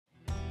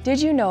Did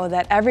you know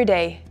that every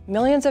day,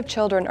 millions of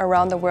children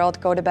around the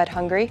world go to bed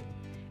hungry?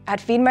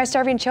 At Feed My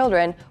Starving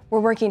Children, we're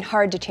working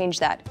hard to change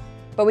that.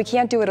 But we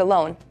can't do it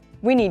alone.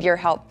 We need your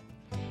help.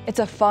 It's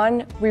a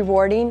fun,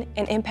 rewarding,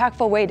 and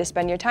impactful way to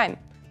spend your time.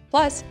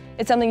 Plus,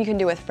 it's something you can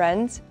do with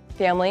friends,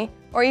 family,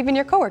 or even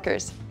your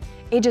coworkers.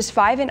 Ages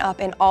 5 and up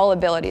and all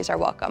abilities are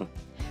welcome.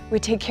 We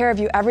take care of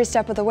you every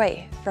step of the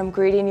way, from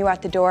greeting you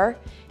at the door,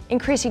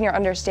 increasing your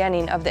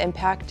understanding of the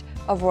impact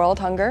of world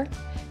hunger,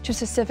 to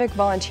specific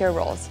volunteer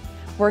roles.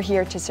 We're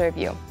here to serve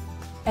you.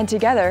 And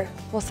together,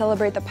 we'll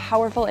celebrate the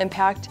powerful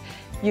impact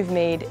you've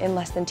made in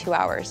less than 2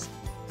 hours.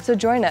 So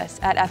join us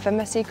at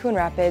FMSC Coon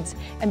Rapids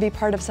and be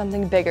part of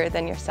something bigger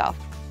than yourself.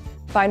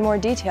 Find more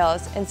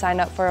details and sign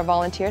up for a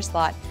volunteer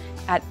slot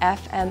at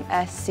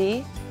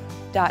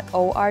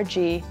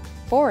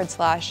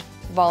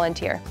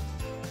fmsc.org/volunteer.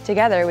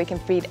 Together, we can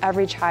feed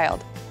every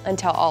child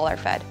until all are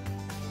fed.